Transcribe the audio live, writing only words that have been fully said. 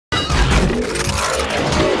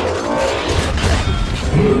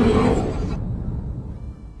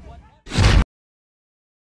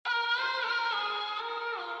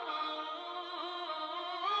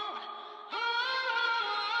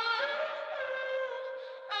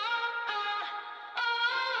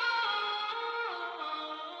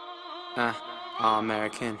All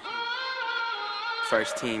American.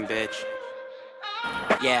 First team, bitch.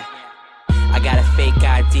 Yeah. I got a fake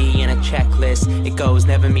ID and a checklist. It goes,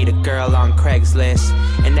 never meet a girl on Craigslist,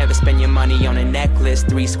 and never spend your money on a necklace.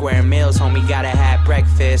 3 square meals, homie, gotta have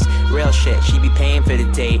breakfast. Real shit, she be paying for the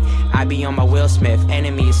date. I be on my Will Smith,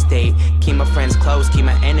 enemy estate. Keep my friends close, keep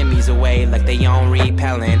my enemies away. Like they on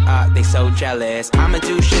repellent, they so jealous. I'ma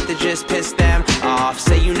do shit to just piss them off.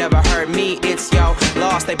 Say you never heard me, it's yo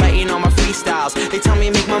lost. They biting on my freestyles. They tell me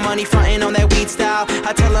make my money frontin' on that weed style.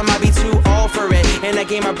 I tell them I be too old for it, and I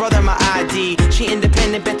gave my brother my ID. She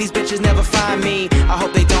independent, bet these bitches never find me. I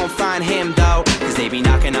hope they don't find him though, cause they be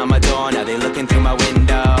knocking on my door, now they looking through my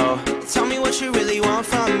window. Tell me what you really want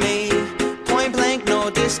from me. Point blank, no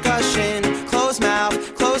discussion. Close mouth,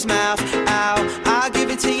 ow. I'll give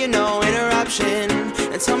it to you, no interruption.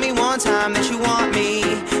 And tell me one time that you want me.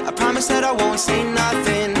 I promise that I won't say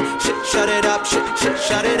nothing. Shut it up,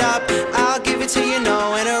 shut it up. I'll give it to you,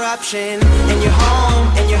 no interruption. And you're home,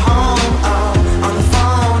 oh, on the phone,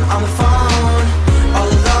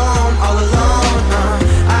 all alone,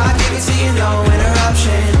 I'll give it to you, no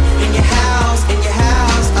interruption. In your house,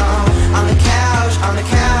 oh, on the couch,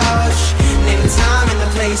 name the time and the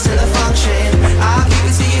place and the function. I'll give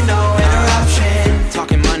it to you, no interruption.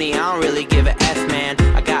 Talking money, I don't really give a F, man.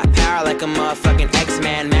 I got power like a motherfucking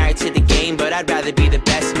X-Man. Married to the game, but I'd rather be the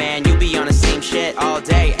best man. You be on the same shit all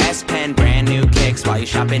day, S-Pen. Brand new kicks while you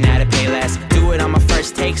shopping at a Payless. Do it on my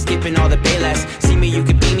first take, skipping all the Bayless. See me, you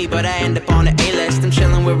could be me, but I end up on the A-list. I'm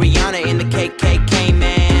chilling with Rihanna in the KKK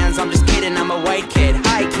mans. I'm just kidding, I'm a white kid.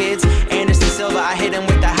 Hi kids, Anderson Silva, I hit him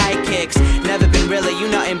with the high kicks. Never been really, you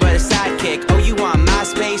nothing but a sidekick. Oh, you want my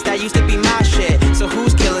space? That used to be my shit. So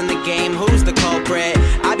who's killing the game? Who's the culprit?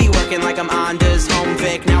 I be working like I'm Onda's home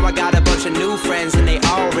Vic. Now I got a bunch of new friends and they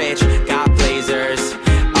all rich. Got blazers,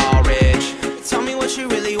 all rich. Tell me what you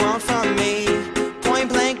really want from me. Point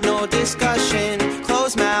blank, no discussion.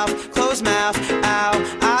 Close mouth, ow.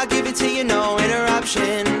 I'll give it to you, no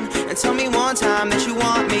interruption. And tell me one time that you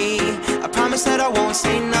want me. I promise that I won't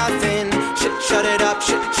say nothing. Shut it up,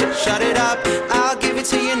 shut it up. I'll give it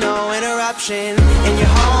to you, no interruption. And you're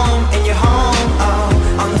home, oh,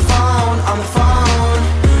 on the phone,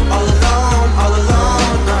 all alone,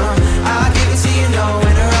 I'll give it to you, no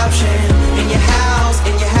interruption. In your house,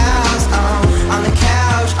 oh, on the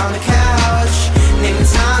couch, name the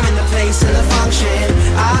time and the place and the function.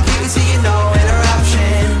 I'll give it to you, no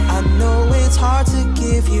interruption. I know it's hard to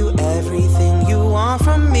give you everything you want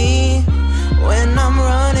from me when I'm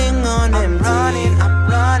running on empty. I'm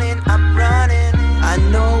running. I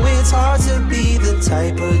know it's hard to be the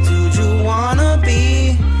type of